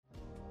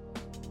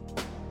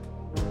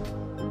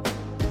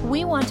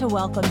We want to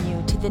welcome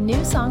you to the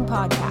New Song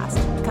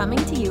Podcast,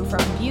 coming to you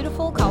from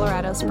beautiful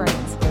Colorado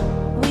Springs.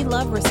 We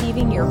love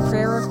receiving your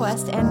prayer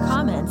requests and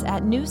comments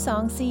at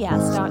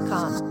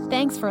newsongcs.com.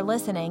 Thanks for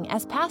listening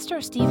as Pastor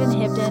Stephen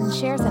Hibden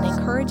shares an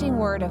encouraging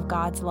word of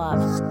God's love.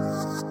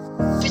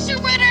 This is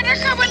Red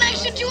Undercover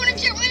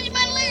 200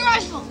 Manley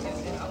rifle.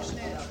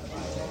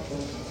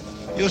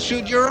 You'll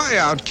shoot your eye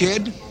out,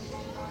 kid.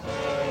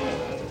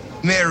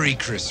 Merry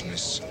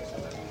Christmas.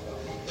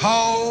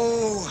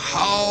 Ho,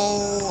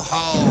 ho,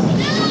 ho.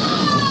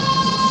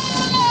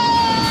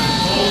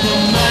 Oh, the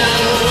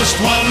most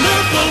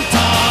wonderful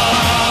time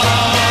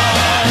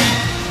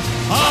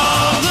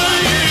of the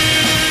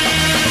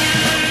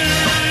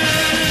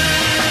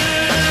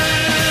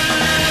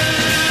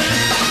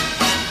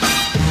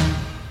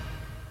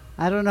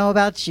I don't know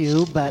about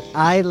you, but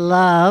I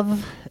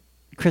love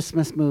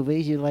Christmas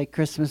movies. You like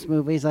Christmas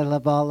movies? I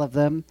love all of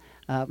them.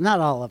 Not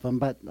all of them,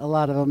 but a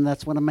lot of them.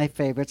 That's one of my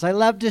favorites. I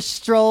love to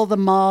stroll the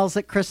malls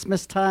at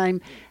Christmas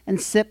time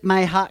and sip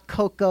my hot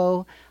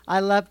cocoa.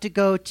 I love to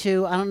go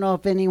to, I don't know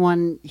if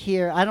anyone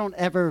here, I don't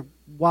ever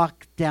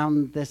walk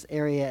down this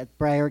area at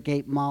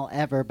Briargate Mall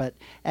ever, but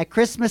at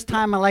Christmas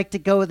time I like to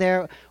go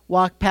there,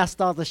 walk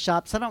past all the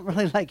shops. I don't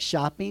really like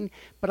shopping,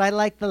 but I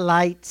like the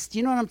lights. Do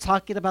you know what I'm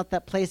talking about?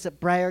 That place at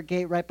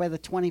Briargate right by the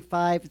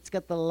 25. It's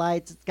got the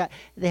lights.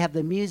 They have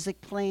the music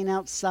playing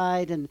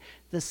outside, and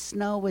the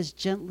snow is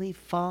gently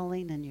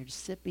falling, and you're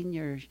sipping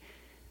your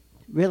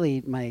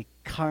my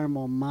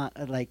caramel,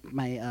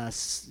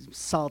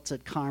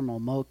 salted caramel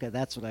mocha.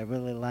 That's what I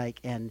really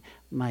like. And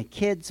my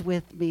kids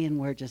with me, and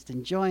we're just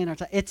enjoying our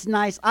time. It's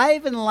nice. I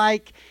even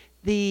like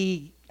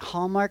the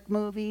Hallmark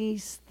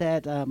movies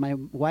that my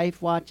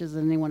wife watches.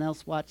 Anyone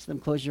else watch them?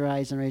 Close your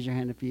eyes and raise your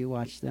hand if you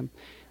watch them.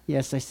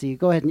 Yes, I see you.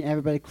 Go ahead and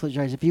everybody close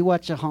your eyes. If you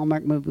watch a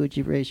Hallmark movie, would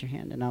you raise your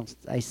hand? And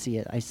I see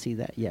it. I see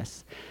that.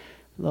 Yes.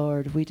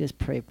 Lord, we just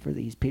pray for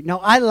these people. No,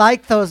 I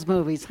like those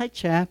movies. Hi,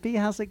 Chappie.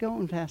 How's it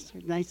going, Pastor?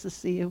 Nice to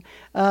see you.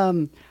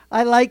 I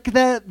like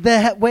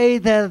the way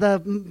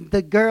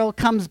the girl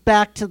comes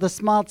back to the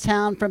small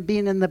town from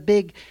being in the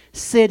big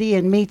city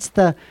and meets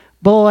the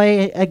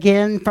boy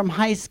again from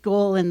high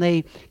school, and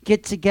they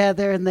get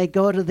together and they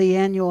go to the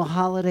annual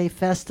holiday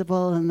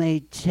festival, and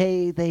they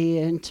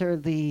enter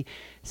the.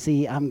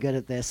 See, I'm good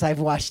at this. I've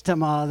watched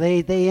them all.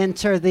 They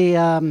enter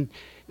the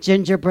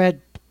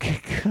gingerbread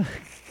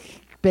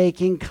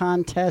baking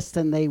contest,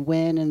 and they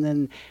win, and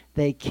then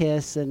they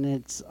kiss, and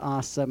it's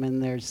awesome,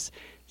 and there's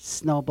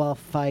snowball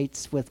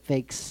fights with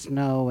fake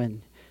snow,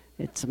 and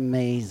it's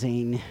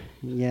amazing.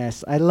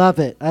 Yes, I love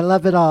it. I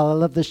love it all. I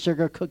love the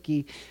sugar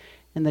cookie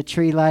and the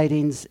tree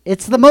lightings.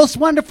 It's the most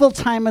wonderful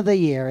time of the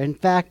year. In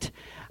fact,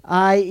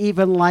 I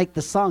even like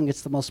the song,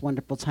 It's the Most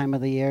Wonderful Time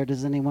of the Year.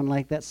 Does anyone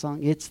like that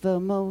song? It's the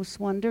most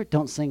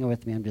don't sing it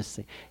with me, I'm just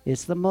saying.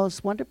 It's the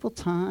most wonderful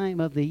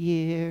time of the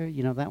year.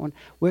 You know that one?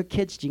 Where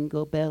kids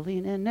jingle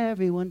belling and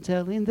everyone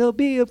telling they'll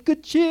be of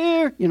good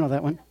cheer. You know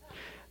that one?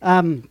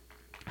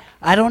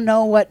 I don't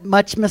know what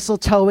much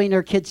mistletoeing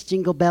or kids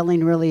jingle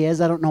belling really is.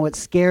 I don't know what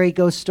scary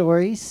ghost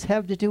stories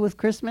have to do with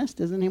Christmas.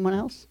 Does anyone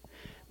else?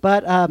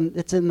 But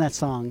it's in that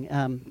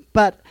song.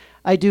 But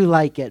I do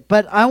like it.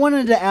 But I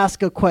wanted to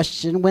ask a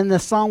question. When the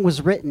song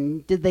was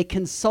written, did they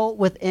consult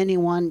with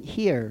anyone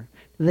here?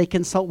 Did they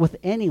consult with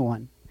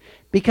anyone?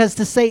 Because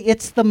to say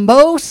it's the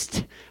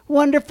most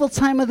wonderful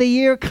time of the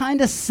year kind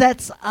of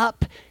sets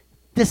up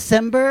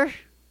December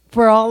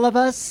for all of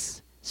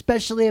us,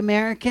 especially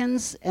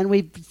Americans. And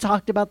we've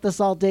talked about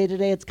this all day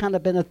today. It's kind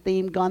of been a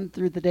theme gone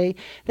through the day,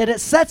 that it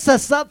sets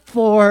us up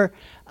for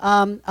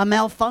a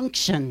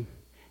malfunction.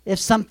 If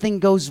something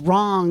goes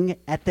wrong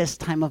at this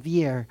time of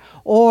year,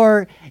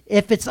 or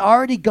if it's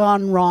already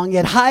gone wrong,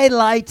 it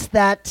highlights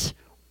that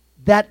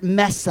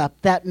mess up,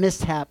 that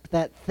mishap,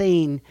 that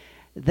thing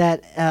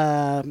that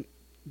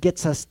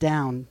gets us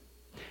down.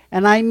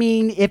 And I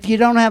mean, if you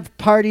don't have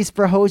parties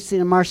for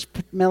hosting and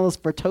marshmallows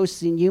for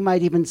toasting, you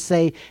might even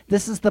say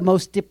this is the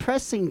most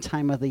depressing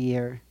time of the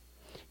year.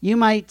 You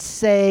might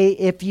say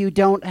if you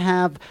don't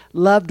have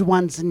loved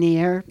ones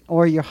near,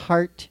 or your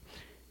heart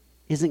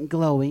isn't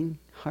glowing,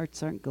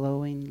 hearts aren't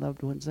glowing,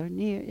 loved ones are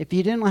near. If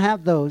you didn't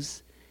have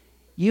those,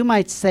 you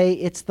might say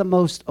it's the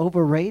most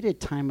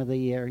overrated time of the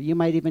year. You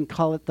might even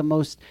call it the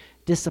most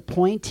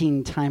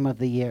disappointing time of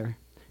the year.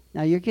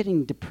 Now you're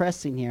getting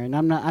depressing here, and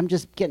I'm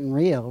just getting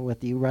real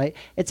with you, right?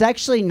 It's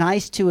actually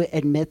nice to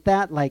admit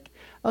that, like,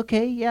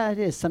 okay, yeah, it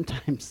is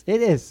sometimes.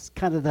 It is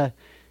kind of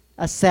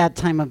a sad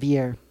time of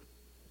year.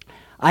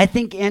 I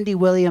think Andy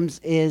Williams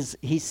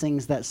he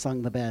sings that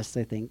song the best,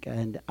 I think.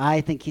 And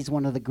I think he's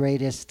one of the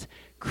greatest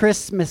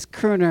Christmas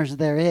crooners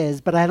there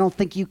is. But I don't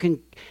think you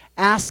can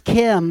ask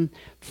him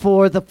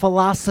for the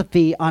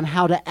philosophy on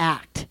how to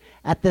act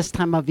at this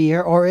time of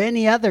year or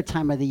any other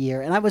time of the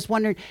year. And I was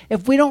wondering,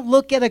 if we don't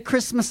look at a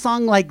Christmas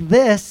song like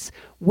this,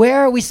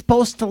 where are we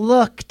supposed to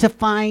look to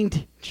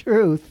find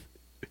truth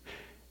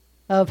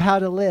of how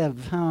to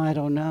live? Oh, I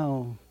don't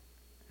know.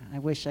 I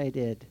wish I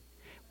did.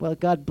 Well,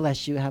 God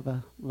bless you. Have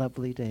a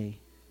lovely day.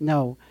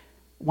 No,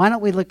 why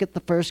don't we look at the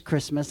first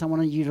Christmas? I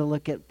want you to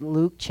look at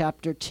Luke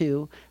chapter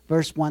 2,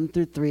 verse 1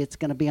 through 3. It's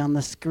going to be on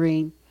the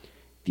screen.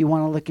 If you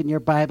want to look in your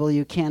Bible,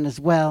 you can as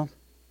well.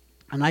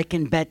 And I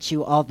can bet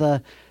you all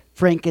the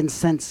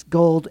frankincense,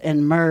 gold,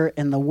 and myrrh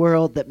in the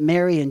world that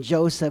Mary and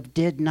Joseph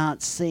did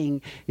not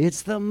sing.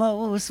 It's the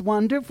most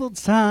wonderful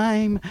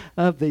time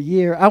of the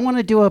year. I want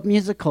to do a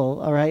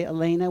musical, all right,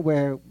 Elena,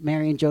 where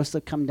Mary and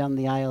Joseph come down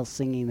the aisle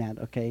singing that,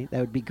 okay? That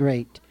would be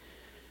great.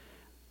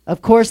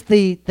 Of course,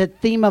 the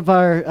theme of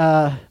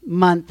our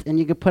month, and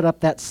you can put up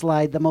that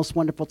slide, the most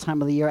wonderful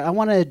time of the year. I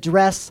want to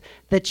address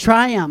the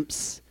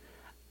triumphs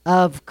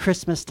of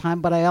Christmas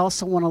time, but I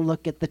also want to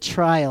look at the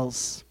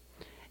trials.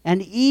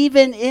 And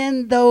even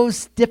in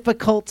those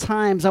difficult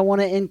times, I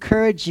want to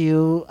encourage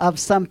you of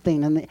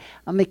something. And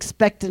I'm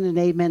expecting an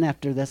amen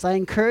after this. I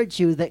encourage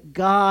you that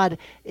God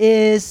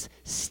is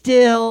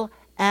still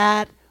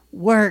at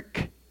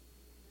work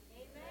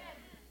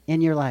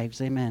in your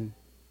lives. Amen.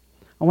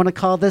 I want to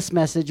call this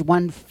message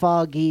One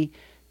Foggy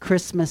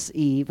Christmas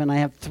Eve. And I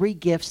have 3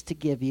 gifts to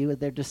give you.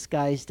 They're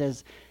disguised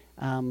as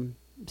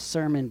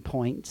sermon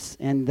points.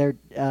 And they're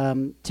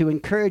to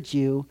encourage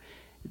you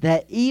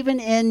that even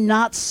in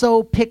not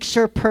so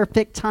picture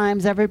perfect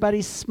times,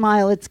 everybody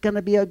smile. It's going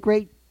to be a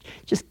great,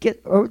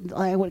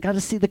 I got to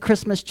see the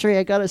Christmas tree.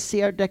 I got to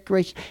see our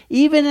decoration.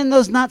 Even in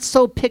those not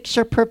so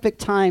picture perfect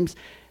times,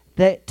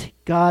 that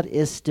God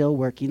is still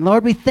working.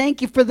 Lord, we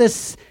thank you for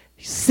this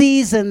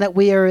season that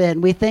we are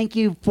in. We thank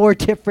you for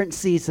different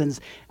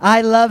seasons.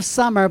 I love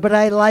summer, but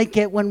I like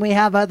it when we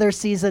have other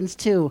seasons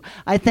too.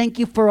 I thank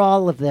you for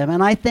all of them.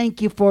 And I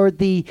thank you for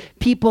the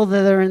people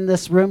that are in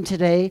this room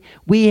today.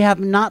 We have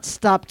not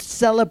stopped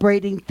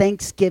celebrating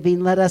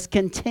Thanksgiving. Let us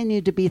continue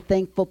to be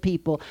thankful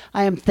people.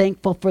 I am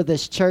thankful for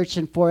this church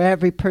and for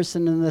every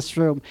person in this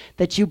room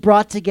that you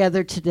brought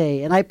together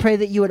today. And I pray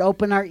that you would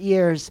open our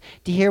ears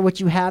to hear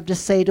what you have to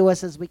say to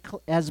us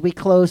as we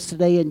close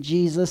today in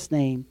Jesus'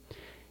 name.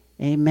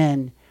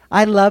 Amen.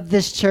 I love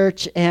this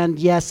church, and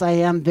yes, I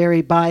am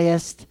very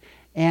biased,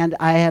 and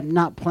I have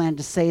not planned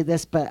to say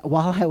this, but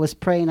while I was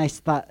praying, I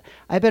thought,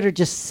 I better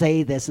just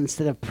say this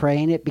instead of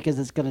praying it because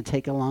it's going to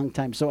take a long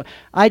time. So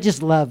I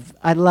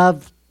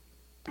love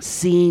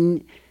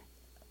seeing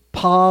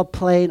Paul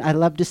playing. I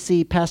love to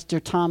see Pastor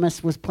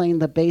Thomas was playing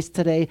the bass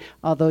today,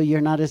 although you're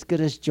not as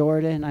good as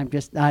Jordan. I'm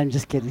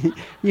just kidding.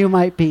 You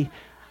might be.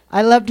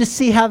 I love to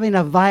see having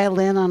a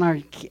violin on our.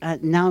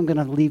 Now I'm going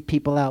to leave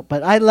people out,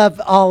 but I love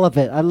all of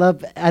it. I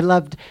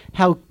loved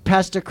how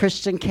Pastor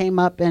Christian came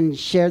up and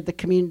shared the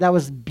communion. That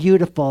was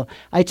beautiful.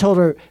 I told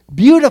her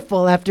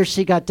beautiful after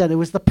she got done. It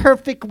was the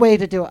perfect way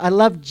to do it. I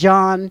love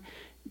John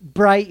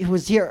Bright, who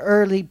was here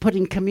early,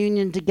 putting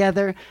communion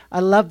together.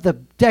 I love the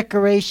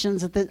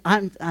decorations.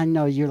 I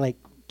know you're like,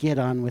 get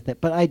on with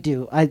it, but I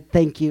do. I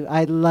thank you.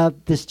 I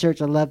love this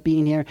church. I love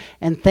being here,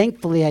 and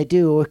thankfully I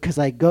do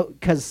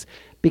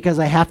because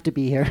I have to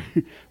be here.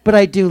 But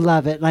I do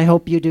love it, and I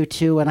hope you do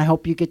too, and I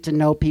hope you get to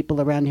know people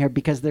around here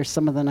because they're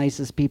some of the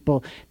nicest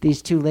people.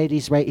 These 2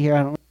 ladies right here,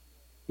 I don't know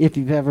if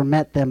you've ever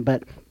met them,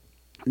 but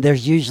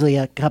there's usually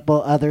a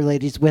couple other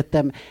ladies with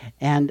them,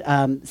 and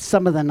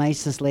some of the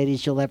nicest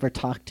ladies you'll ever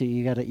talk to.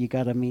 You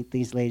gotta meet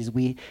these ladies.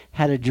 We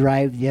had a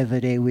drive the other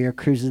day. We were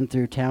cruising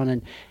through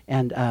town,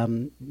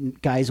 and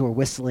guys were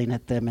whistling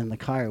at them in the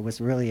car. It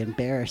was really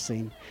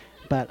embarrassing.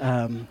 But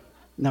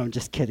no, I'm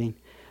just kidding.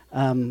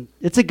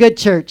 It's a good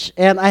church,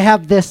 and I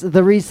have this.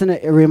 The reason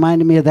it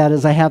reminded me of that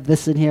is I have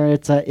this in here.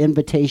 It's an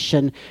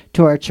invitation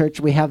to our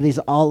church. We have these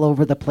all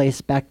over the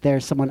place back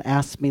there. Someone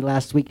asked me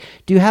last week,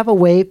 do you have a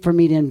way for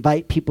me to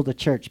invite people to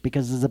church?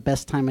 Because it's the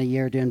best time of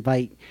year to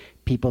invite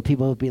people.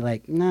 People will be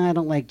like, nah, I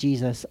don't like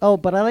Jesus. Oh,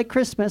 but I like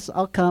Christmas.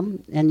 I'll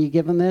come. And you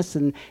give them this,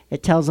 and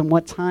it tells them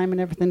what time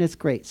and everything. It's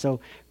great. So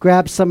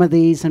grab some of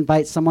these,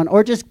 invite someone,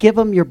 or just give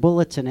them your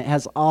bulletin. It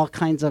has all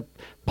kinds of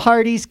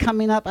parties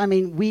coming up. I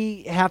mean,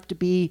 we have to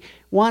be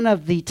one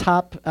of the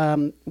top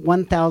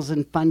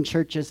 1,000 fun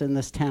churches in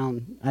this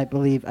town, I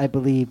believe. I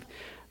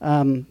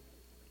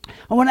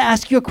want to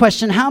ask you a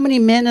question. How many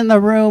men in the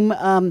room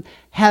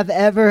have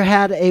ever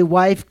had a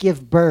wife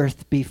give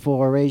birth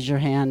before? Raise your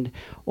hand.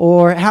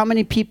 Or how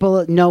many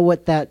people know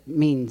what that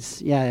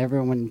means? Yeah,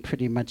 everyone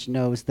pretty much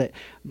knows that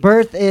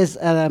birth is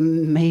an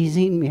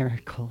amazing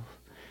miracle.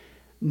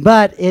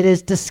 But it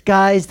is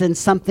disguised in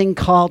something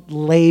called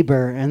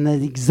labor, and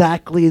that's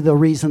exactly the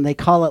reason they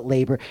call it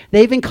labor.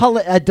 They even call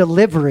it a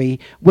delivery,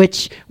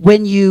 which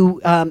when you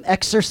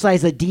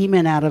exorcise a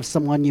demon out of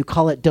someone, you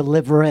call it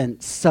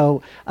deliverance.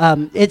 So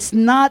it's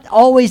not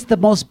always the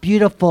most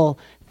beautiful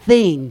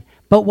thing,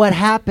 but what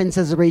happens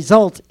as a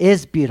result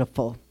is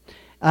beautiful.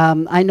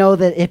 I know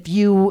that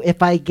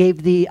if I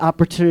gave the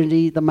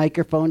opportunity, the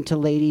microphone to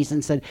ladies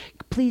and said,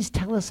 please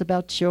tell us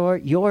about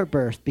your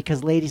birth,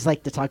 because ladies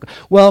like to talk,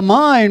 well,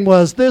 mine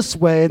was this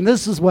way, and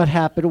this is what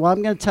happened. Well,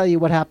 I'm going to tell you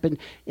what happened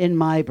in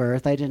my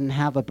birth. I didn't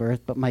have a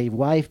birth, but my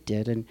wife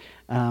did, and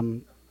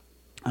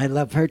I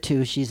love her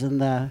too. She's in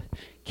the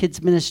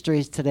kids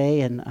ministries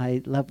today, and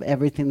I love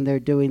everything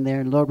they're doing there.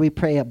 And Lord, we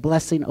pray a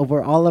blessing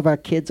over all of our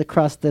kids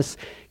across this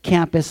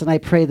campus, and I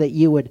pray that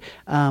you would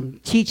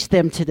teach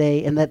them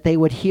today and that they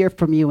would hear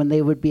from you and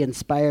they would be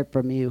inspired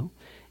from you.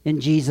 In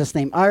Jesus'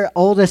 name. Our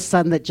oldest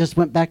son that just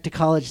went back to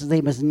college, his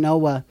name is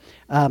Noah.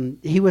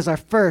 He was our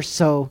first,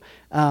 so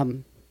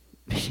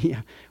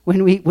yeah.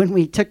 When we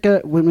went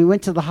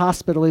to the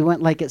hospital, we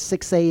went like at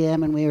 6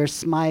 a.m. and we were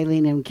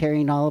smiling and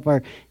carrying all of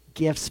our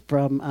gifts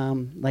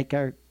from like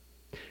our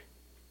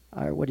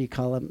what do you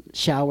call them,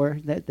 shower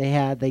that they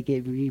had. They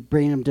gave you,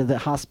 bring them to the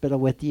hospital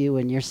with you,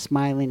 and you're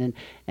smiling,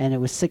 and it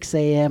was 6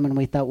 a.m. and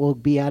we thought we'll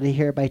be out of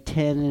here by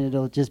 10 and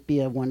it'll just be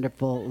a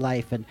wonderful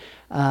life.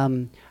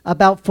 And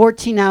about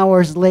 14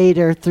 hours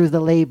later, through the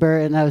labor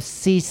and a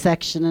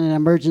C-section, an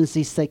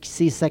emergency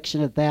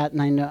C-section at that,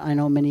 and I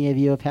know many of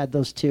you have had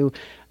those too.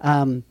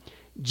 Noah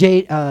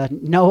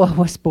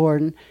was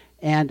born.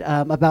 And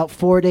about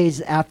 4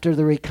 days after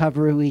the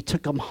recovery, we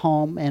took him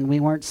home, and we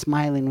weren't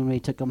smiling when we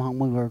took him home.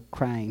 We were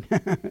crying,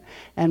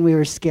 and we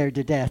were scared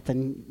to death,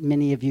 and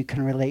many of you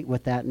can relate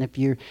with that. And if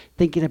you're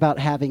thinking about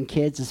having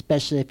kids,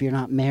 especially if you're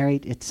not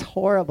married, it's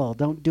horrible.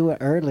 Don't do it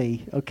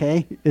early,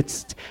 okay?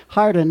 It's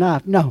hard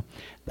enough. No.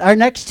 Our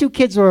next two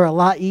kids were a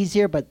lot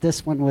easier, but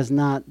this one was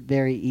not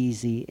very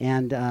easy.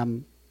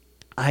 And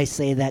I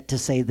say that to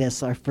say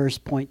this, our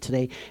first point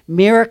today.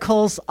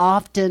 Miracles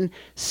often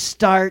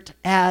start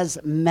as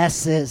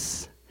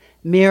messes.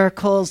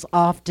 Miracles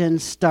often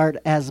start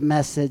as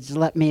messes.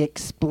 Let me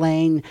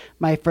explain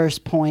my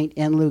first point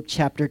in Luke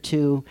chapter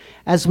 2.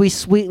 As we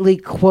sweetly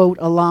quote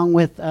along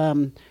with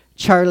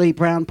Charlie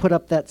Brown, put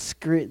up that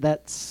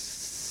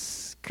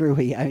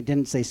screwy, I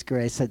didn't say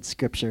screwy, I said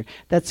scripture.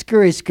 That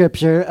screwy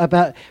scripture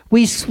about,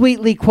 we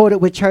sweetly quote it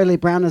with Charlie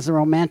Brown as a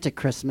romantic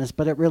Christmas,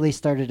 but it really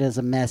started as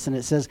a mess. And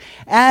it says,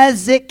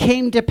 as it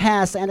came to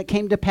pass, and it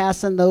came to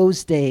pass in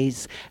those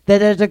days,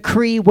 that a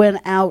decree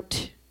went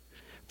out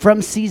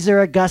from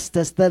Caesar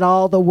Augustus that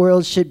all the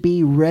world should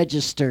be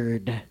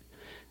registered.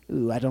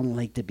 Ooh, I don't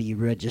like to be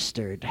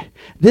registered.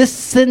 This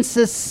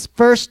census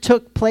first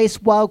took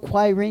place while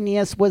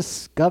Quirinius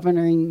was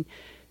governing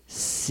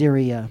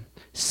Syria.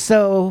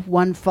 So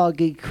one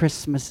foggy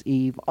Christmas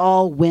Eve,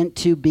 all went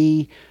to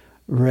be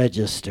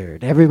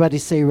registered. Everybody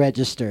say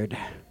registered.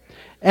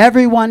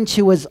 Everyone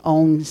to his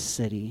own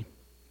city.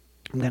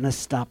 I'm going to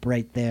stop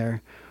right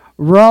there.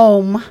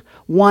 Rome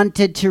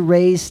wanted to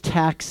raise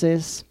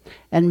taxes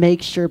and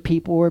make sure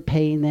people were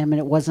paying them, and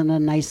it wasn't a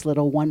nice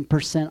little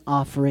 1%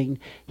 offering.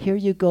 Here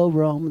you go,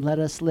 Rome, let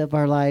us live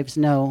our lives.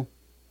 No.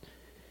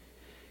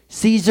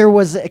 Caesar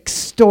was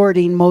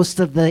extorting most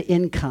of the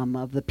income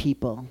of the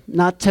people,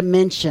 not to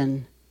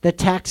mention the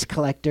tax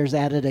collectors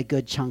added a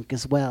good chunk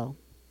as well.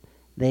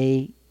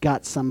 They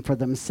got some for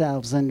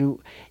themselves. And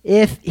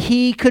if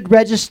he could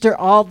register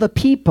all the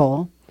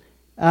people,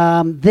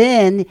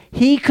 then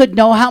he could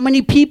know how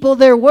many people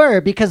there were,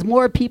 because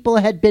more people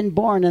had been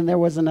born, and there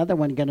was another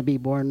one going to be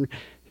born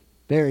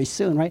very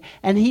soon, right?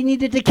 And he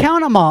needed to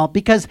count them all,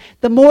 because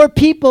the more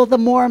people, the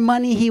more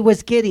money he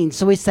was getting.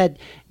 So he said,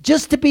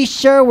 just to be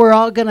sure, we're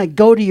all going to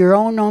go to your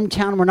own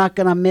hometown. We're not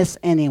going to miss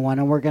anyone,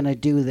 and we're going to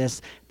do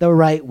this the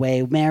right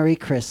way. Merry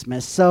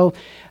Christmas. So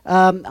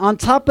on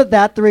top of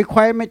that, the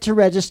requirement to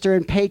register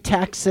and pay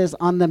taxes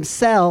on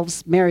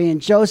themselves, Mary and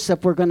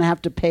Joseph were going to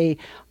have to pay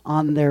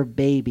on their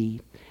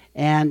baby.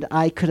 And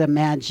I could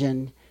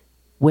imagine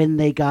when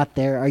they got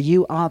there, are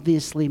you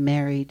obviously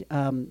married?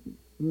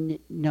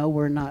 No,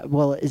 we're not.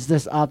 Well, is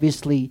this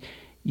obviously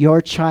your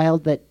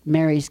child that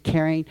Mary's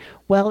carrying?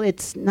 Well,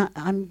 it's not.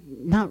 I'm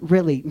not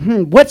really.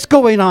 What's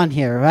going on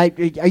here,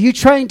 right? Are you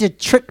trying to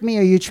trick me?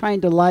 Or are you trying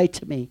to lie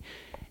to me?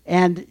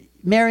 And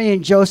Mary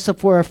and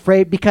Joseph were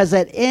afraid, because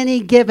at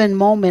any given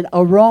moment,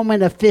 a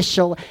Roman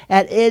official,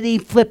 at any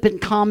flippant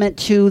comment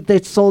to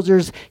the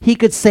soldiers, he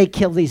could say,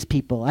 kill these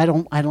people. I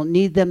don't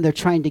need them. They're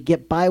trying to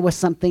get by with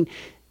something.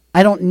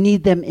 I don't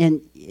need them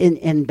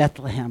in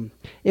Bethlehem.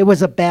 It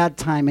was a bad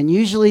time. And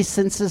usually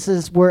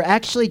censuses were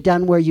actually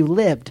done where you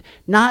lived,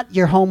 not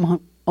your own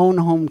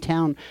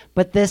hometown.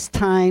 But this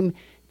time,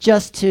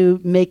 just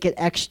to make it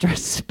extra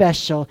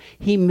special,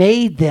 he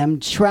made them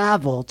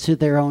travel to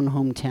their own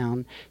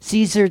hometown.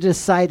 Caesar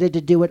decided to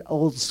do it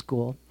old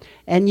school.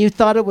 And you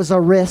thought it was a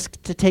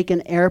risk to take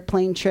an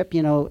airplane trip,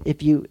 you know,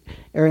 if you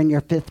are in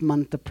your 5th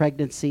month of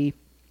pregnancy.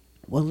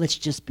 Well, let's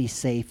just be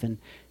safe and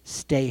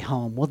stay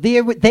home. Well,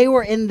 they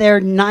were in their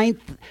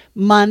 9th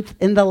month,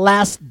 in the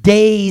last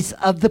days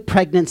of the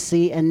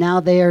pregnancy, and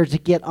now they are to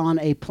get on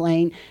a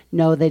plane.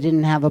 No, they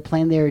didn't have a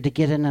plane. They were to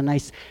get in a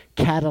nice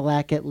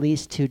Cadillac at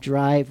least to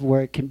drive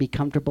where it can be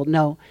comfortable.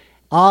 No,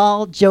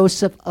 all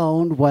Joseph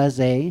owned was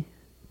a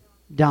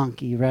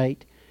donkey,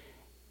 right?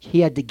 He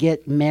had to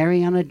get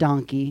Mary on a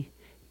donkey,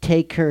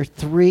 take her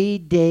 3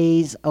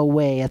 days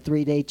away, a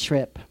 3-day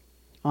trip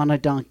on a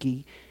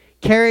donkey,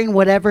 carrying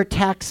whatever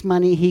tax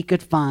money he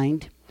could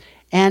find.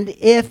 And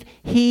if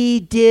he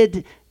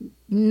did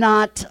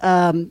not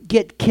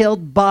get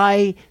killed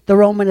by the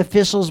Roman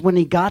officials when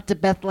he got to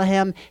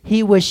Bethlehem.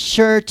 He was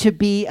sure to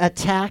be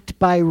attacked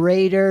by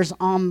raiders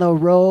on the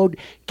road,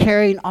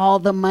 carrying all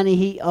the money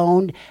he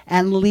owned,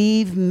 and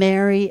leave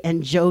Mary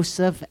and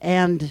Joseph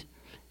and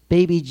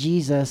baby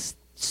Jesus,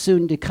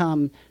 soon to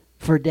come,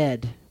 for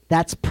dead.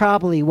 That's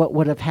probably what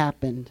would have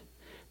happened.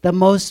 The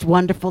most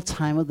wonderful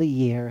time of the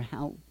year.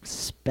 How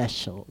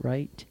special,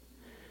 right?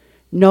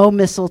 No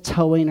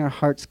mistletoeing or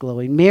hearts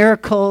glowing.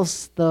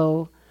 Miracles,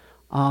 though,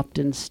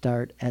 often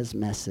start as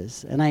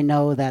messes. And I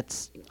know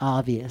that's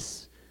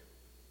obvious,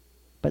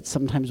 but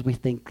sometimes we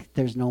think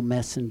there's no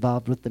mess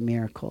involved with the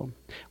miracle.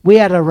 We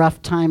had a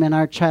rough time in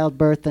our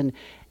childbirth, and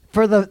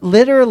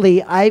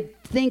literally, I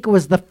think it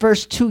was the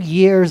first 2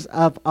 years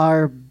of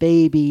our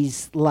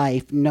baby's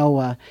life,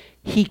 Noah,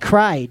 he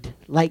cried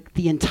like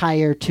the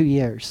entire 2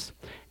 years.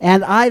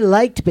 And I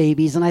liked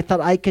babies, and I thought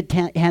I could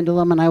handle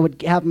them, and I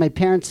would have my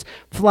parents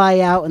fly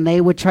out, and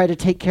they would try to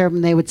take care of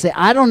him. They would say,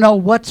 I don't know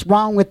what's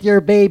wrong with your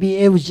baby.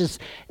 It was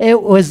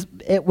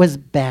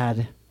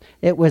bad.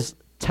 It was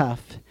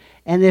tough.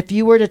 And if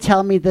you were to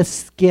tell me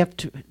this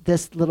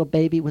little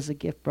baby was a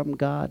gift from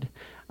God,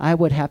 I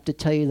would have to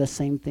tell you the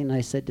same thing I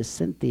said to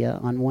Cynthia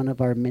on one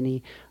of our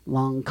many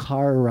long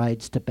car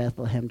rides to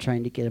Bethlehem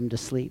trying to get him to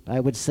sleep. I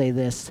would say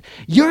this,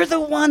 you're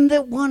the one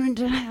that wanted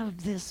to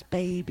have this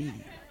baby.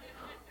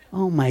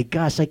 Oh my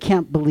gosh, I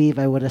can't believe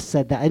I would have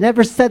said that. I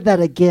never said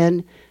that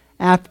again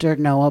after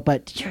Noah,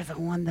 but you're the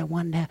one that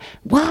wanted to have,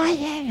 why?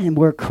 And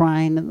we're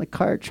crying in the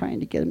car trying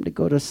to get him to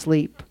go to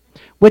sleep.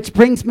 Which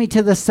brings me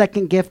to the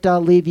second gift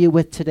I'll leave you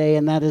with today,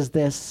 and that is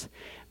this.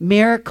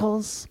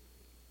 Miracles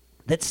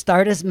that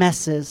start as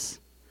messes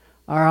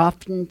are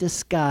often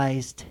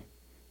disguised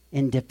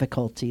in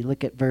difficulty.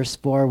 Look at verse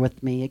 4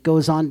 with me. It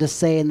goes on to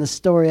say in the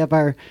story of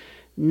our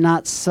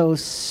not so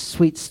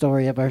sweet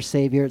story of our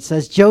Savior, it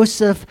says,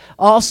 Joseph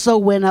also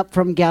went up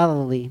from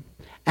Galilee,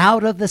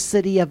 out of the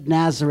city of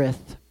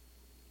Nazareth,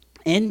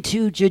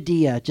 into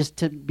Judea, just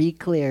to be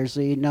clear so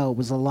you know it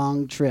was a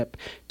long trip,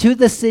 to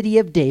the city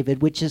of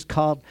David, which is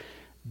called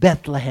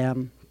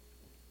Bethlehem,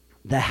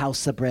 the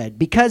house of bread,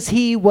 because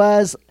he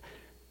was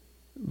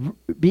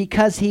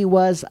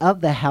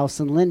of the house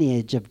and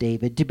lineage of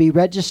David, to be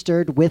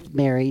registered with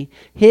Mary,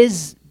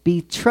 his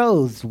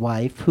betrothed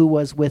wife, who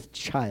was with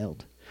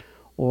child,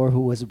 or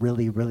who was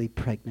really, really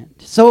pregnant.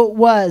 So it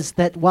was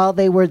that while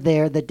they were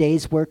there, the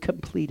days were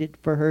completed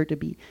for her to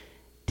be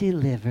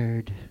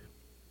delivered.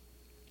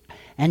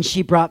 And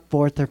she brought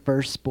forth her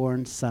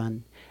firstborn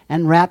son,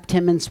 and wrapped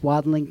him in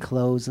swaddling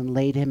clothes, and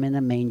laid him in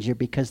a manger,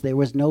 because there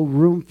was no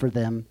room for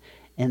them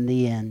in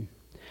the inn.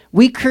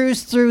 We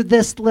cruised through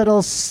this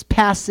little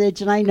passage,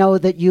 and I know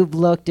that you've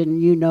looked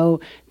and you know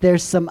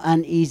there's some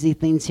uneasy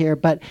things here,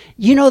 but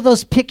you know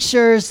those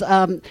pictures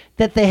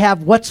that they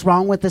have, what's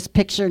wrong with this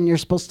picture, and you're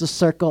supposed to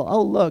circle,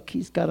 oh look,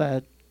 he's got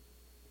a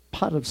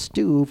pot of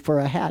stew for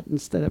a hat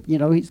instead of,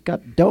 he's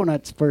got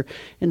donuts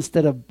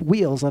instead of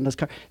wheels on his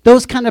car.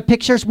 Those kind of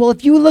pictures. Well,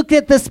 if you look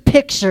at this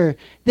picture,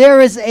 there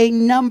is a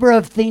number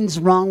of things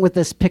wrong with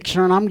this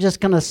picture, and I'm just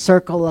going to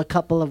circle a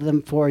couple of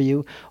them for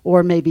you,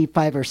 or maybe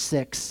 5 or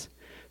 6.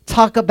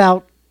 Talk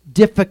about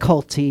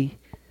difficulty.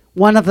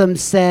 One of them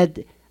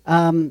said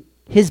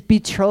his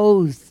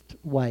betrothed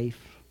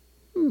wife,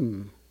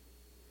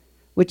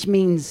 which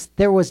means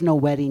there was no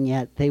wedding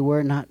yet. They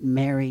were not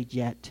married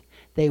yet.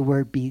 They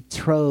were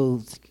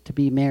betrothed to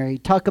be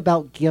married. Talk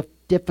about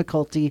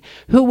difficulty.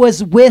 Who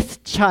was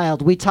with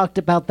child? We talked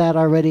about that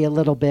already a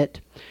little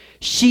bit.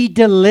 She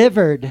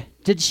delivered.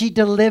 Did she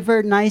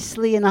deliver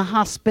nicely in a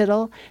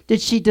hospital? Did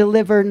she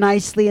deliver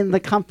nicely in the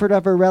comfort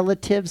of her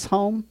relative's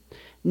home?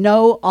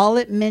 No, all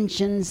it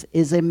mentions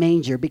is a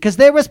manger, because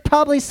there was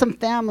probably some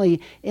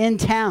family in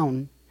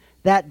town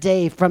that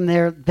day from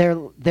their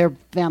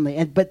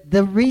family. But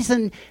the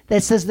reason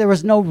that says there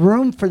was no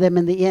room for them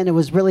in the inn, it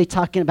was really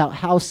talking about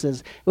houses.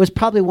 It was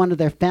probably one of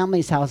their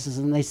family's houses,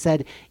 and they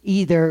said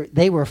either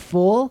they were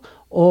full,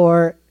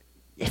 or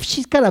if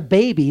she's got a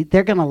baby,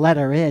 they're going to let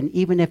her in,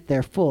 even if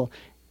they're full.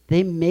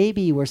 They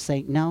maybe were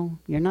saying, no,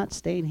 you're not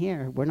staying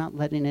here. We're not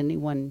letting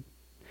anyone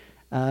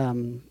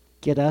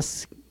get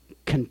us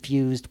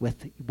confused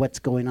with what's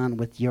going on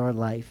with your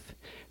life.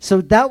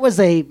 So that was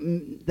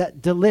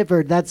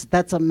delivered.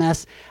 That's a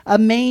mess. A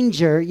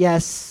manger,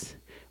 yes,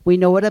 we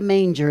know what a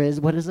manger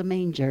is. What is a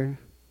manger?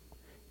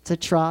 It's a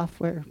trough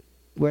where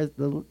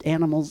the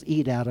animals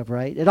eat out of,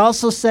 right? It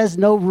also says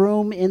no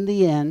room in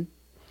the inn.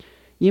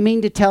 You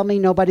mean to tell me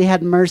nobody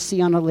had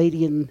mercy on a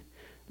lady in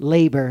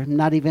labor,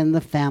 not even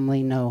the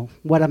family? No.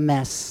 What a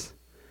mess.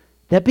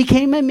 That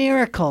became a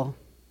miracle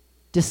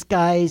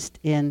disguised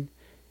in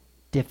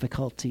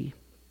difficulty.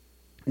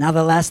 Now,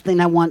 the last thing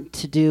I want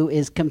to do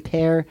is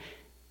compare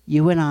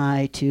you and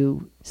I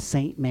to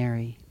Saint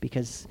Mary,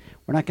 because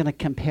we're not going to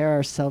compare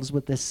ourselves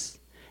with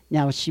this.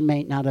 Now, she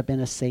may not have been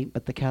a saint,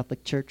 but the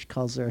Catholic Church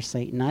calls her a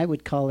saint, and I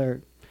would call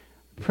her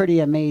a pretty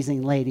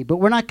amazing lady, but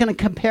we're not going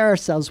to compare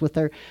ourselves with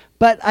her.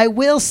 But I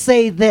will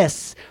say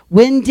this: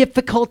 when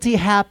difficulty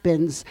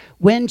happens,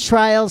 when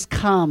trials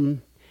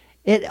come,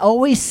 it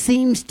always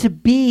seems to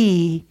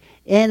be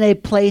in a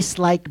place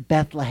like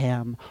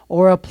Bethlehem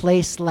or a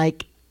place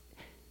like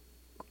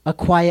a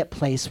quiet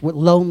place, a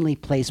lonely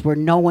place where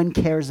no one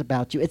cares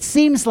about you. It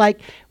seems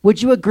like,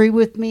 would you agree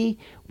with me,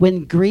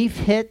 when grief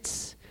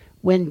hits,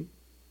 when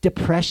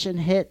depression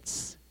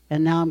hits,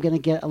 and now I'm going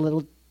to get a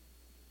little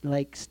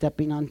like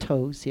stepping on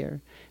toes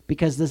here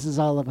because this is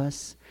all of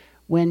us.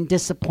 When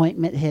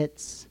disappointment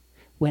hits,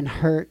 when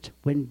hurt,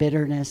 when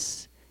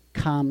bitterness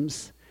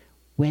comes,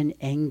 when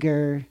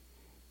anger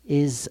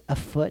is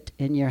afoot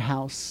in your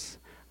house.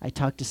 I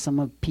talked to some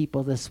of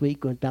people this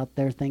week about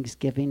their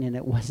Thanksgiving, and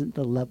it wasn't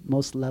the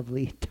most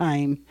lovely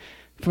time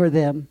for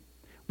them.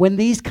 When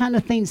these kind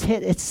of things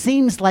hit, it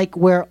seems like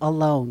we're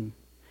alone.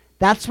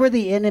 That's where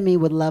the enemy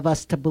would love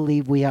us to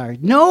believe we are.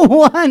 No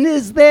one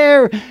is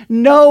there.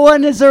 No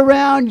one is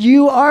around.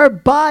 You are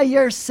by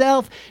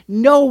yourself.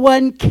 No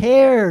one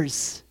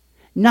cares.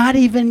 Not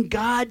even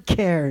God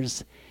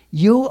cares.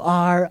 You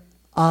are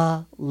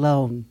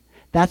alone.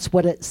 That's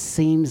what it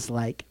seems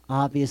like.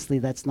 Obviously,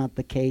 that's not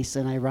the case.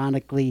 And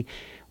ironically,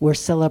 we're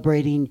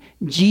celebrating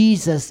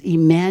Jesus,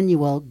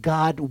 Emmanuel,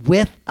 God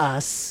with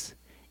us,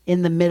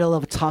 in the middle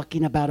of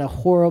talking about a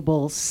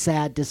horrible,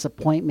 sad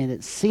disappointment,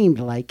 it seemed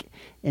like,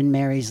 in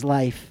Mary's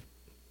life.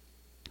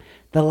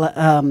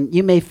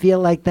 You may feel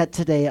like that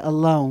today,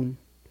 alone,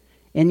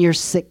 in your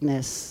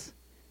sickness,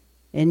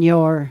 in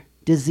your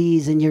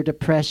disease, in your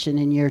depression,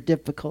 in your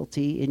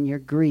difficulty, in your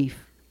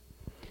grief.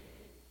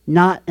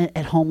 Not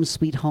at home,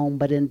 sweet home,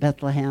 but in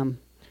Bethlehem,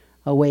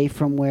 away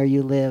from where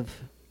you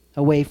live,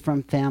 away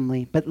from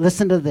family. But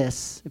listen to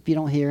this, if you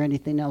don't hear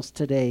anything else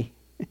today.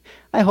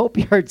 I hope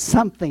you heard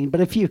something, but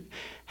if you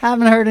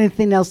haven't heard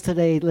anything else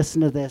today,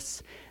 listen to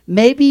this.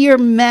 Maybe your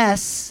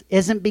mess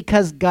isn't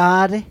because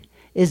God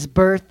is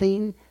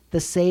birthing the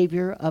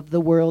Savior of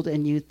the world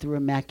in you through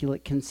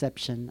Immaculate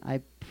Conception.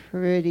 I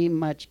pretty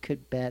much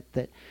could bet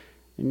that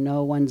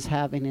no one's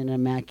having an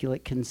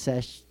Immaculate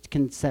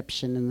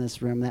Conception in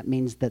this room. That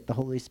means that the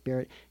Holy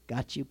Spirit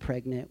got you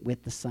pregnant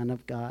with the Son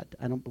of God.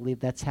 I don't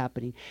believe that's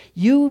happening.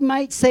 You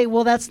might say,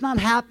 well, that's not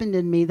happened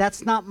in me.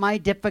 That's not my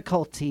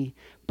difficulty.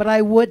 But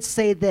I would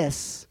say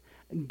this.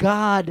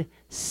 God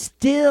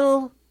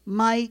still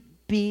might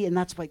be, and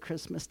that's why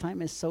Christmas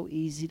time is so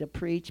easy to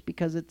preach,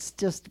 because it's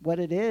just what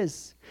it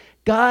is.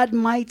 God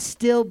might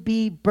still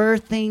be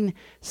birthing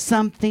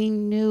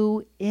something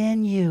new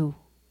in you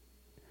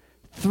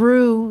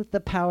through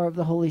the power of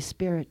the Holy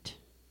Spirit.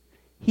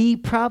 He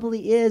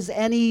probably is,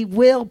 and he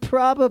will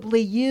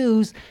probably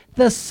use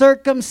the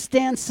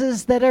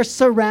circumstances that are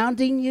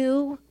surrounding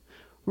you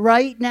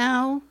right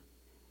now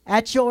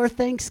at your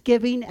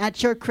Thanksgiving,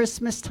 at your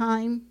Christmas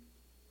time.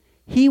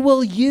 He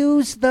will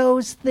use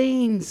those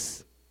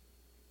things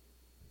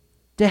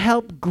to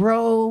help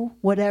grow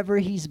whatever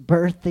he's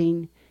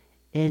birthing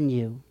in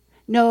you.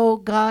 No,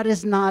 God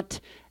is not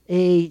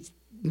a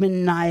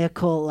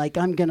maniacal, like,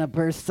 I'm going to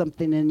birth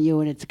something in you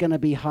and it's going to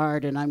be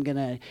hard and I'm going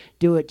to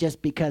do it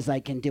just because I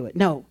can do it.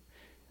 No.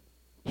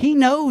 He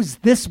knows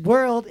this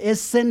world is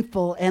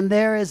sinful and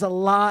there is a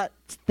lot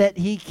that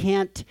he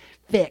can't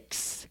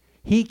fix.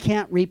 He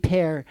can't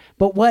repair.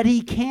 But what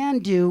he can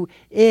do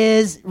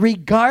is,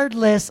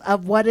 regardless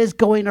of what is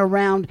going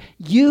around,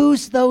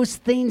 use those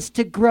things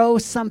to grow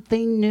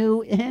something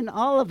new in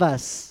all of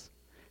us.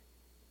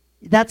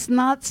 That's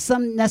not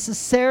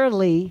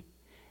necessarily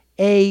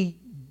a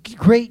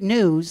great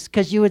news,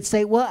 because you would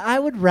say, well, I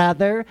would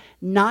rather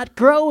not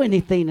grow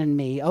anything in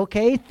me.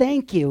 Okay,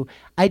 thank you.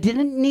 I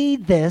didn't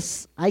need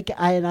this.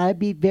 And I'd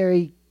be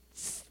very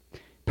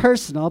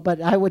personal,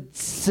 but I would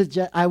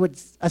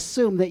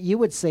assume that you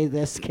would say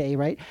this, Kay,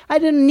 right? I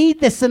didn't need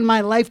this in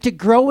my life to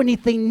grow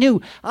anything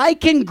new. I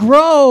can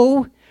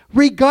grow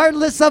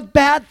regardless of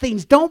bad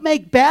things. Don't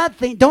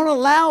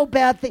allow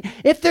bad things.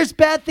 If there's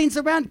bad things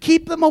around,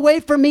 keep them away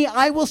from me.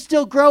 I will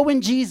still grow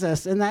in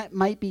Jesus. And that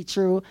might be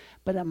true,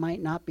 but it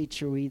might not be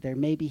true either.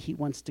 Maybe he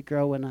wants to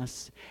grow in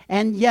us.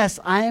 And yes,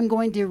 I am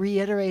going to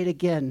reiterate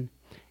again,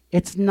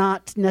 it's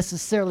not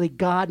necessarily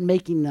God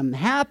making them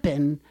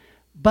happen,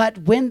 but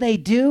when they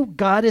do,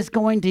 God is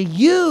going to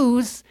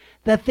use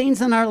the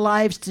things in our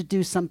lives to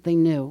do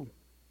something new.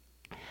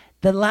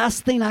 The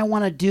last thing I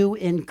want to do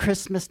in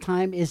Christmas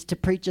time is to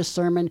preach a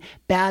sermon.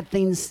 Bad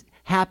things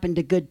happen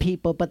to good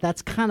people, but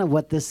that's kind of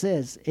what this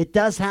is. It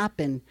does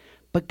happen,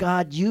 but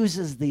God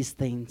uses these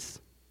things.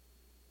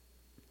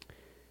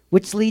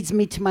 Which leads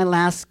me to my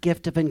last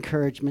gift of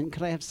encouragement.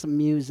 Could I have some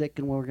music?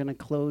 And we're going to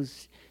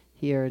close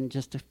here in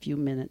just a few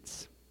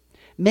minutes.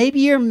 Maybe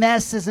your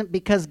mess isn't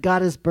because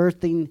God is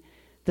birthing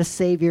the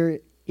Savior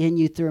in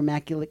you through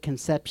Immaculate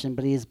Conception,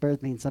 but he is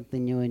birthing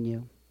something new in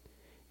you.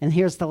 And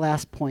here's the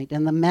last point.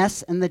 And the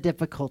mess and the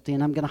difficulty,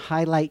 and I'm going to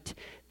highlight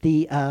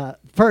the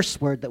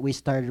first word that we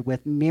started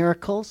with,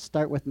 miracles.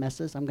 Start with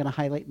messes. I'm going to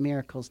highlight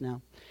miracles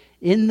now.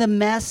 In the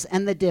mess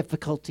and the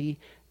difficulty,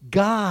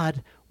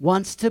 God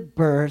wants to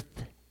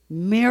birth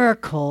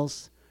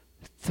miracles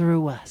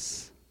through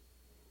us.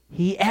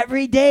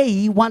 Every day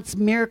he wants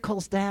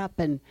miracles to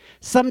happen.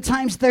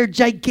 Sometimes they're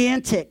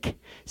gigantic.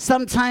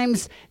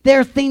 Sometimes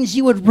they're things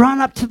you would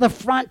run up to the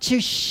front to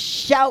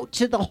shout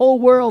to the whole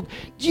world.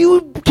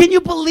 Can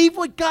you believe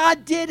what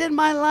God did in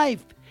my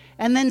life?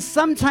 And then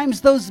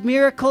sometimes those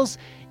miracles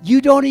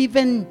you don't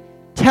even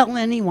tell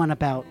anyone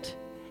about.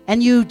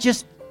 And you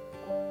just,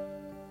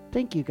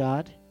 thank you,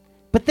 God.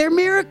 But they're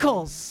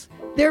miracles.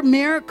 They're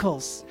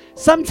miracles.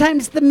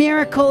 Sometimes the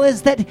miracle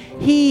is that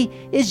he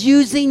is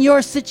using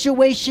your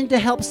situation to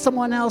help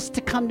someone else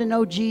to come to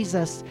know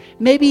Jesus.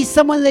 Maybe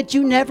someone that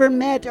you never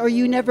met or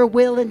you never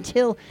will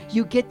until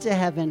you get to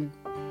heaven.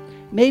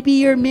 Maybe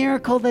your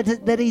miracle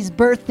that he's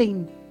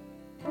birthing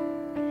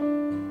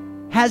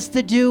has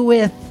to do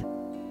with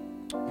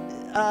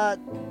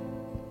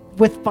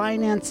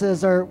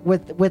finances or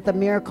with a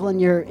miracle in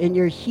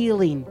your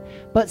healing.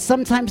 But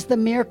sometimes the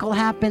miracle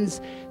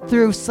happens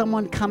through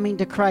someone coming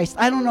to Christ.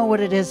 I don't know what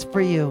it is for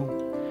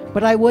you,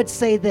 but I would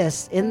say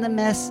this: in the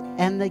mess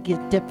and the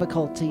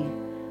difficulty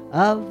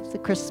of the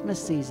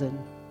Christmas season,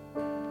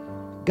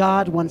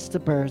 God wants to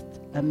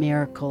birth a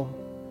miracle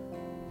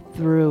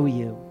through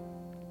you.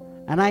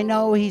 And I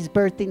know he's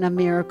birthing a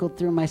miracle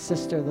through my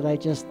sister that I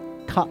just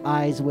caught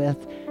eyes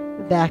with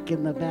back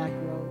in the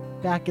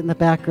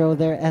back row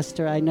there,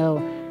 Esther. I know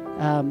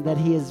that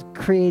he is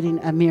creating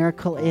a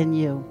miracle in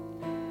you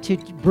to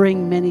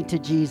bring many to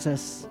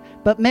Jesus.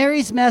 But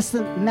Mary's mess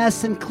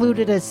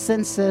included a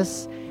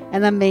census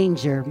and a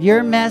manger.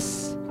 Your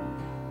mess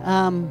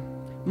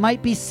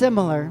might be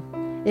similar.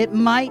 It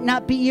might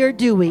not be your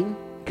doing,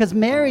 because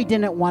Mary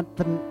didn't want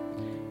the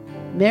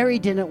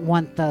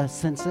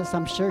census.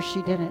 I'm sure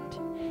she didn't.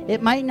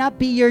 It might not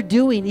be your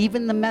doing,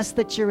 even the mess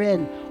that you're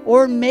in.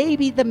 Or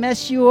maybe the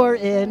mess you are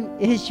in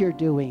is your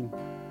doing.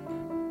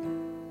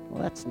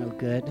 Well, that's no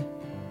good.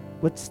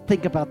 Let's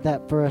think about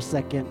that for a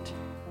second.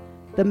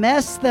 The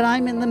mess that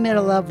I'm in the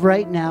middle of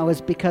right now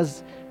is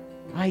because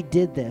I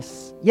did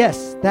this.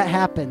 Yes, that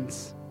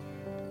happens.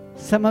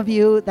 Some of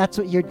you, that's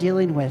what you're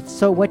dealing with.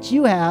 So what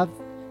you have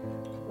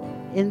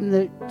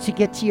to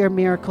get to your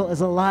miracle is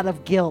a lot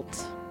of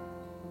guilt.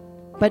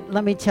 But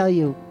let me tell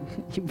you,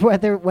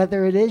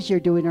 whether it is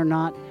you're doing or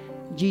not,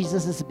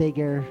 Jesus is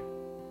bigger.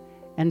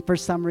 And for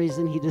some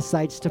reason, he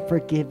decides to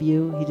forgive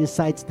you. He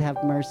decides to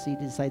have mercy.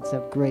 He decides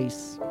to have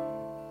grace.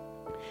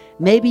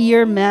 Maybe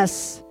your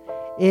mess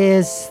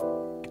is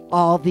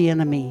all the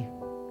enemy.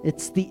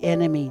 It's the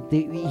enemy.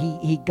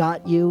 He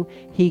got you.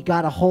 He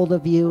got a hold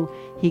of you.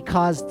 He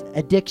caused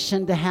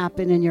addiction to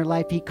happen in your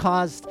life. He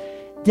caused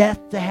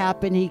death to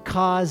happen. He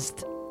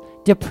caused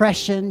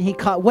depression.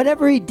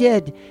 Whatever he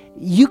did,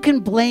 you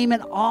can blame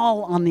it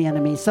all on the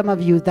enemy. Some of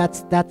you,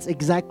 that's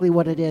exactly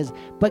what it is.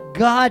 But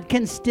God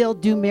can still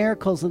do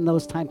miracles in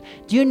those times.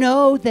 Do you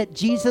know that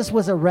Jesus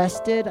was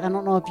arrested? I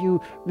don't know if you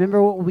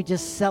remember what we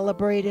just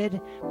celebrated,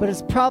 but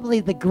it's probably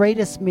the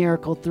greatest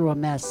miracle through a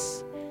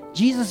mess.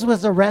 Jesus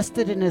was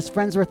arrested and his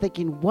friends were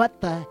thinking, what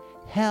the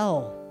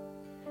hell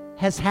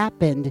has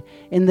happened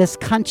in this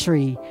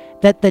country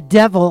that the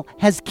devil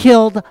has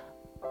killed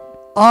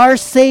our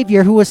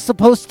Savior who was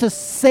supposed to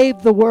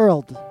save the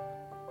world?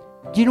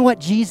 Do you know what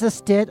Jesus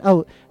did?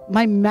 Oh,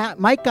 my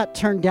mic got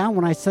turned down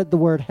when I said the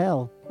word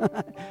hell.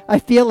 I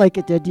feel like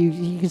it did.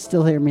 You can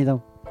still hear me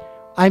though.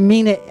 I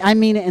mean it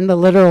in the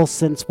literal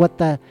sense. What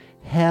the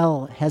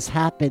hell has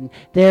happened?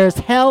 There's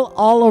hell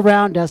all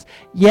around us,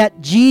 yet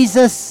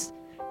Jesus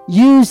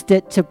used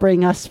it to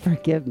bring us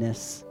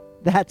forgiveness.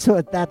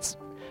 That's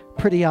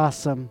pretty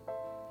awesome.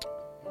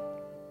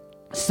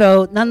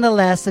 So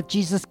nonetheless, if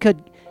Jesus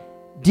could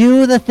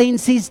do the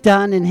things he's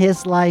done in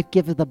his life,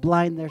 give the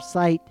blind their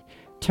sight,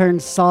 turn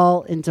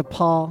Saul into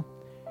Paul,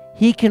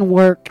 he can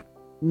work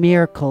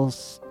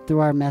miracles through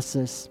our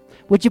messes.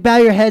 Would you bow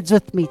your heads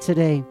with me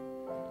today?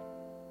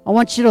 I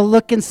want you to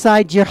look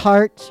inside your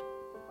heart,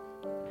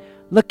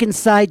 look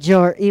inside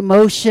your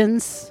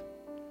emotions,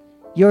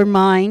 your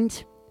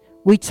mind.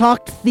 We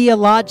talked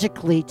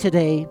theologically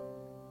today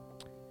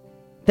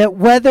that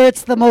whether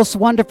it's the most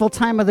wonderful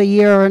time of the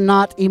year or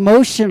not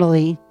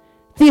emotionally,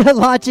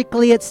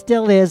 theologically, it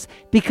still is,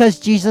 because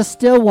Jesus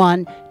still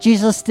won.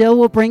 Jesus still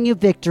will bring you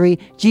victory.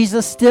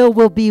 Jesus still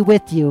will be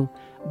with you.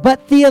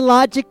 But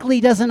theologically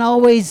doesn't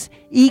always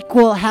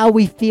equal how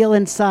we feel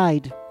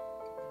inside.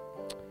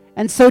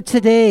 And so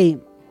today,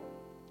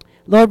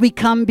 Lord, we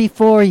come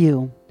before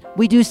you.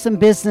 We do some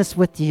business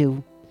with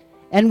you.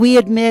 And we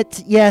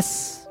admit,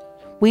 yes,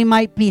 we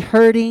might be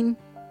hurting.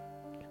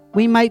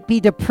 We might be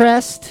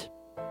depressed.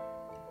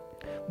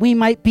 We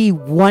might be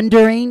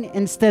wondering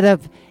instead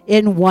of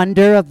in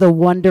wonder of the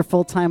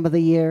wonderful time of the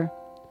year.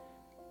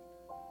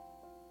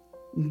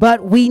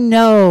 But we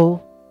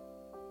know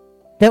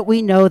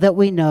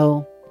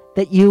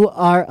that you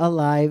are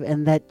alive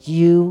and that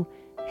you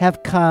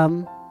have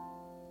come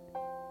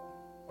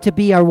to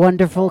be our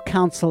wonderful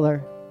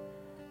counselor.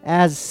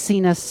 As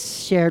Sina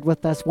shared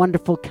with us,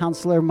 wonderful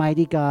counselor,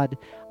 mighty God,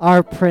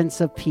 our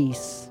Prince of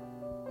Peace.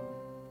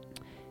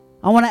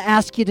 I want to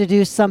ask you to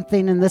do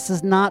something, and this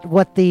is not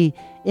what the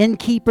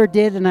innkeeper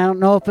did, and I don't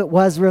know if it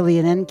was really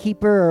an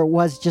innkeeper or it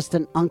was just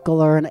an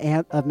uncle or an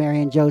aunt of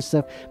Mary and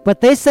Joseph,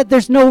 but they said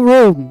there's no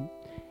room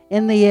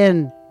in the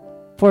inn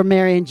for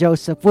Mary and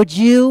Joseph. Would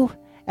you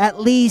at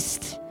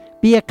least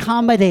be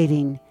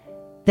accommodating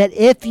that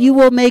if you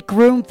will make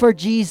room for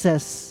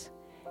Jesus,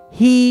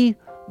 he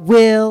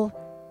will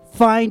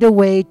find a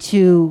way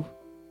to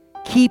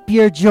keep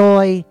your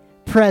joy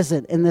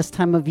present in this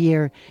time of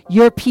year.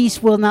 Your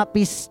peace will not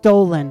be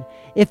stolen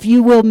if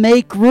you will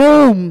make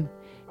room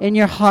in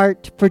your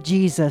heart for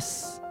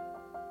Jesus.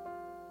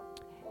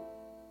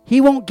 He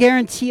won't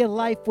guarantee a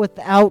life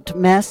without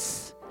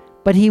mess,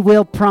 but he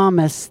will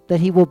promise that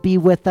he will be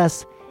with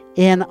us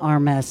in our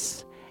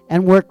mess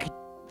and work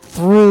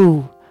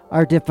through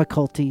our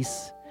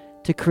difficulties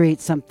to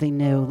create something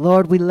new.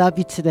 Lord, we love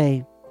you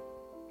today.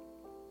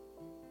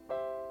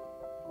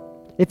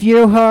 If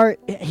you are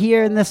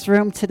here in this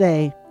room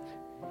today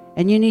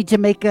and you need to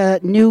make a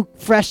new,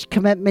 fresh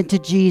commitment to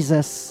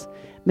Jesus,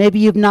 maybe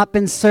you've not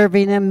been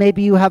serving him,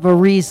 maybe you have a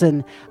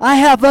reason. I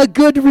have a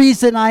good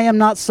reason I am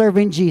not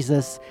serving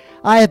Jesus.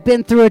 I have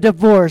been through a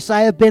divorce.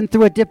 I have been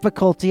through a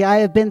difficulty. I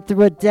have been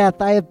through a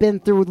death. I have been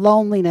through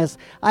loneliness.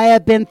 I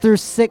have been through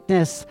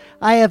sickness.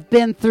 I have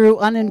been through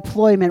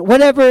unemployment.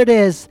 Whatever it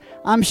is,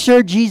 I'm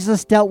sure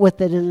Jesus dealt with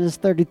it in his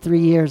 33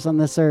 years on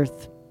this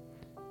earth.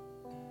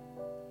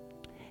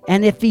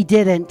 And if he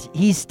didn't,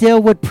 he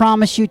still would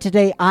promise you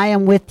today, I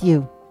am with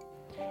you.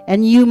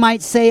 And you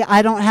might say,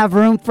 I don't have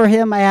room for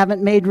him. I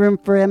haven't made room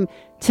for him.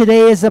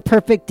 Today is a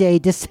perfect day,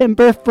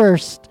 December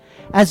 1st,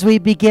 as we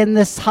begin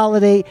this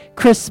holiday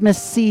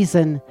Christmas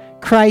season,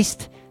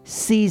 Christ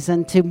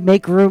season, to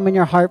make room in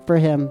your heart for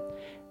him.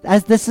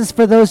 As this is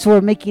for those who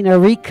are making a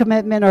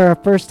recommitment or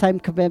a first-time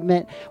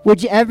commitment,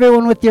 would you,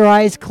 everyone with your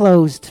eyes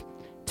closed,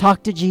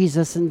 talk to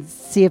Jesus and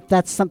see if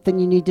that's something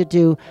you need to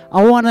do.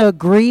 I want to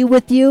agree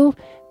with you.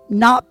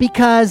 Not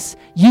because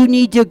you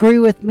need to agree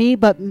with me,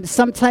 but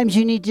sometimes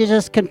you need to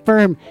just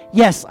confirm,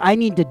 yes, I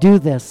need to do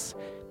this.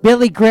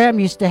 Billy Graham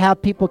used to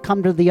have people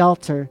come to the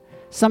altar.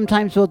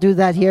 Sometimes we'll do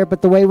that here,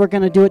 but the way we're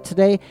going to do it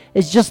today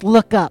is just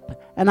look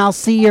up, and I'll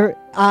see your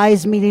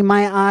eyes meeting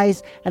my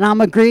eyes, and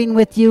I'm agreeing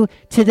with you.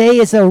 Today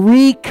is a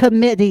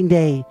recommitting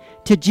day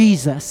to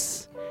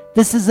Jesus.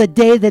 This is a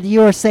day that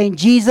you are saying,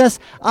 Jesus,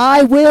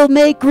 I will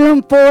make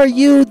room for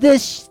you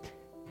this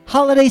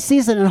holiday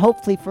season and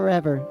hopefully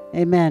forever.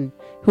 Amen.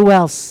 Who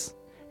else?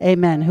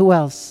 Amen. Who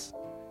else?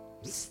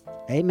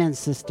 Amen,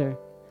 sister.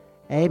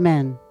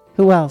 Amen.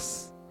 Who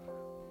else?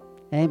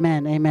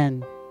 Amen.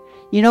 Amen.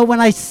 You know, when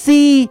I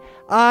see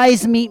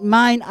eyes meet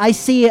mine, I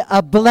see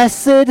a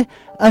blessed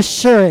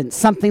assurance,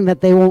 something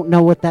that they won't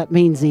know what that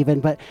means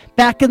even. But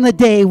back in the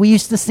day, we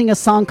used to sing a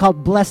song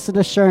called Blessed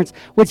Assurance,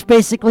 which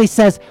basically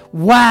says,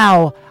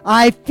 wow,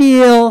 I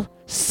feel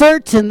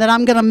certain that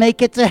I'm going to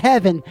make it to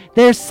heaven.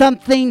 There's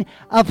something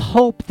of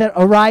hope that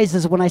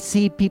arises when I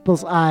see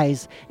people's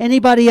eyes.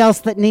 Anybody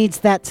else that needs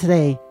that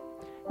today?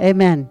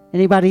 Amen.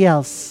 Anybody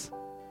else?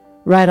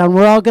 Right on.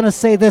 We're all going to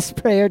say this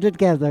prayer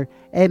together.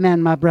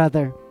 Amen, my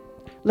brother.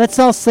 Let's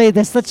all say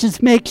this. Let's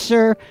just make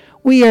sure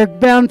we are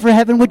bound for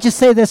heaven. Would you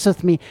say this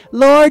with me?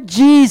 Lord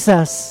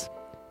Jesus.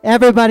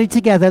 Everybody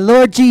together.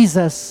 Lord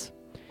Jesus,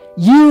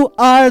 you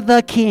are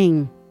the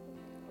King.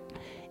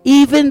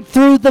 Even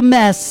through the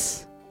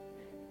mess,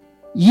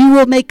 you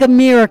will make a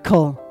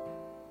miracle.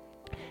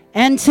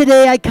 And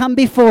today I come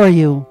before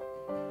you,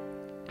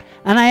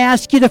 and I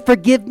ask you to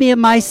forgive me of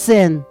my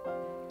sin.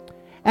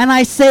 And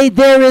I say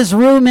there is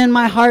room in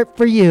my heart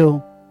for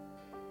you.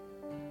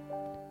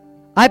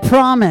 I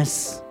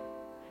promise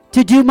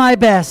to do my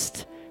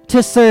best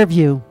to serve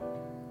you.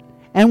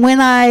 And when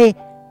I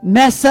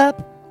mess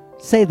up,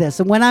 say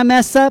this, and when I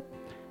mess up,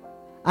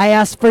 I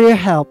ask for your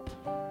help.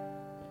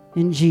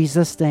 In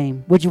Jesus'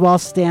 name. Would you all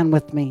stand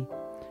with me?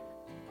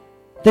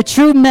 The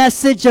true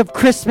message of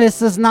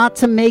Christmas is not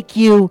to make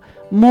you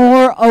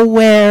more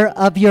aware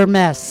of your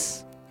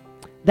mess.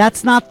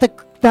 That's not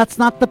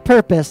the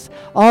purpose.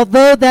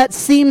 Although that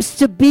seems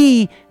to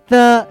be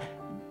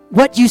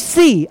what you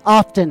see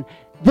often.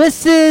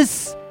 This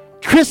is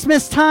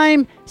Christmas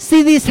time.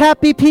 See these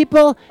happy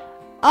people?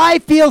 I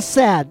feel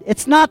sad.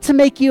 It's not to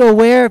make you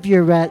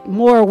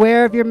more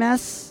aware of your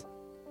mess.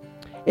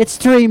 It's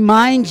to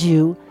remind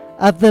you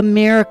of the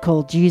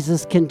miracle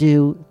Jesus can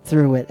do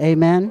through it.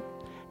 Amen.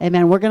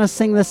 Amen. We're going to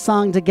sing this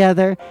song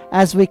together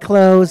as we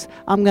close.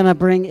 I'm going to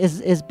bring,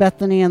 is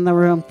Bethany in the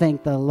room?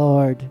 Thank the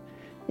Lord.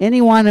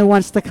 Anyone who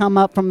wants to come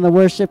up from the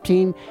worship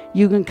team,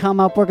 you can come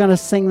up. We're going to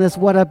sing this.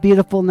 What a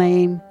beautiful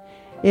name.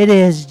 It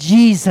is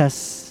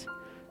Jesus.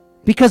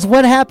 Because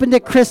what happened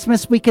at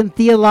Christmas, we can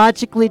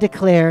theologically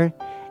declare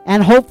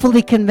and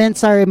hopefully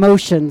convince our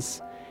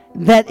emotions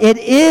that it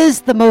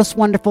is the most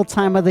wonderful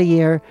time of the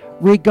year,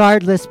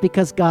 regardless,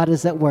 because God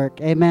is at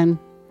work. Amen.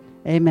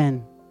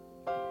 Amen.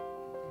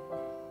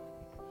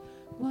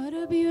 What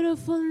a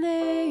beautiful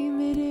name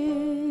it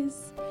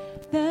is,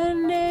 the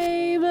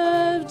name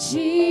of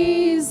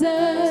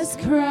Jesus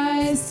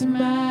Christ,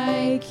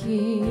 my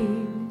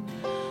King.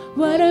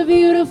 What a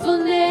beautiful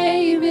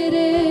name it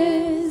is.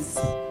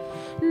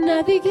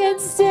 nothing can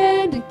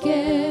stand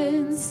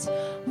against.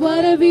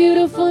 What a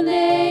beautiful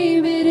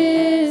name it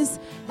is,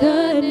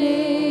 the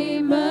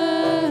name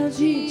of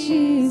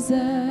Jesus.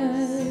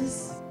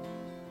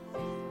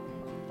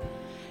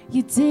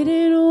 You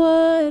didn't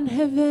want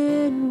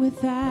heaven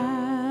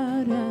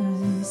without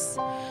us,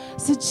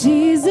 so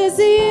Jesus,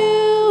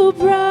 you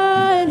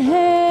brought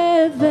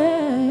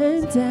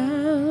heaven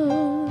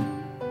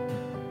down.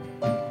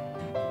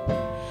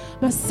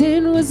 My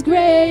sin was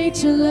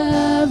great, your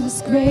love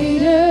was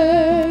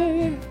greater.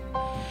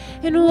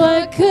 And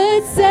what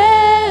could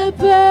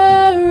separate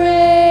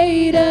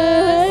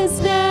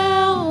us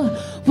now?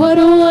 What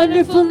a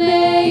wonderful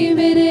name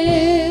it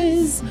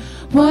is.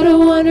 What a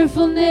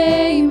wonderful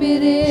name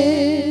it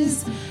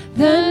is.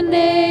 The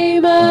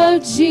name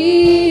of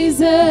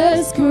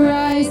Jesus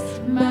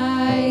Christ,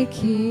 my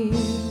King.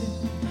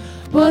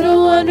 What a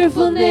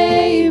wonderful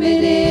name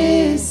it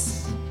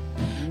is.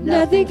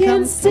 Nothing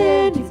can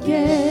stand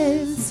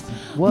against.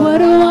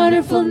 What a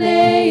wonderful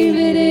name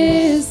it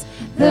is.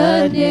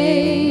 The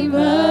name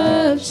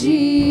of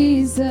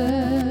Jesus.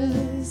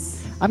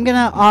 I'm going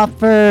to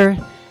offer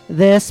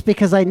this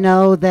because I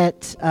know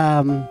that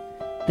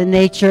the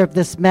nature of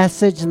this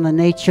message and the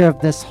nature of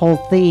this whole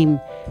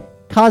theme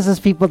causes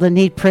people to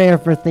need prayer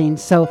for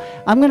things. So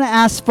I'm going to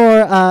ask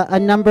for a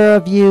number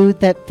of you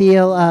that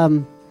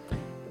feel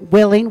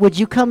willing. Would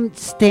you come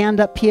stand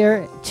up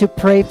here to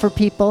pray for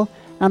people?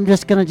 I'm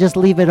just going to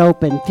leave it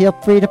open. Feel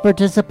free to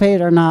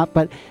participate or not,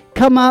 but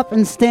come up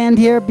and stand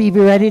here. Be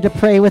ready to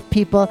pray with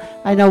people.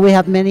 I know we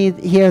have many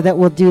here that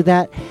will do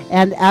that.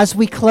 And as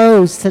we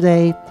close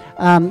today,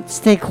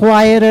 stay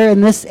quieter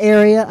in this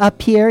area up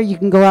here. You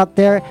can go out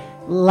there,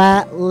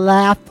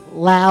 laugh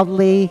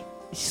loudly,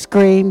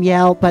 scream,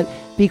 yell, but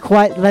be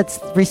quiet.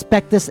 Let's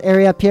respect this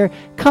area up here.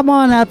 Come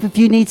on up if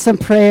you need some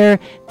prayer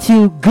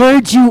to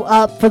gird you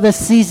up for the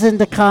season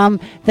to come,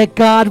 that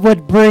God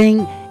would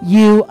bring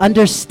you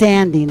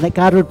understanding, that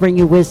God would bring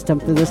you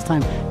wisdom through this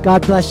time.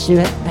 God bless you.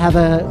 Have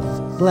a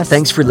blessed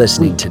Thanks for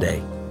listening week.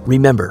 today.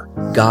 Remember,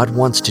 God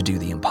wants to do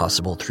the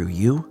impossible through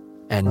you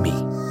and me.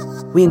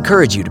 We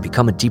encourage you to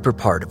become a deeper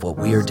part of what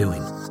we are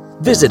doing.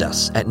 Visit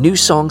us at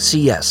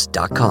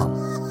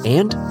newsongcs.com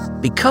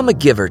and become a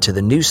giver to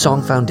the New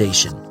Song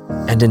Foundation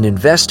and an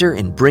investor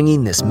in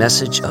bringing this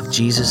message of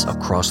Jesus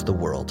across the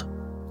world.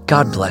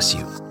 God bless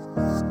you.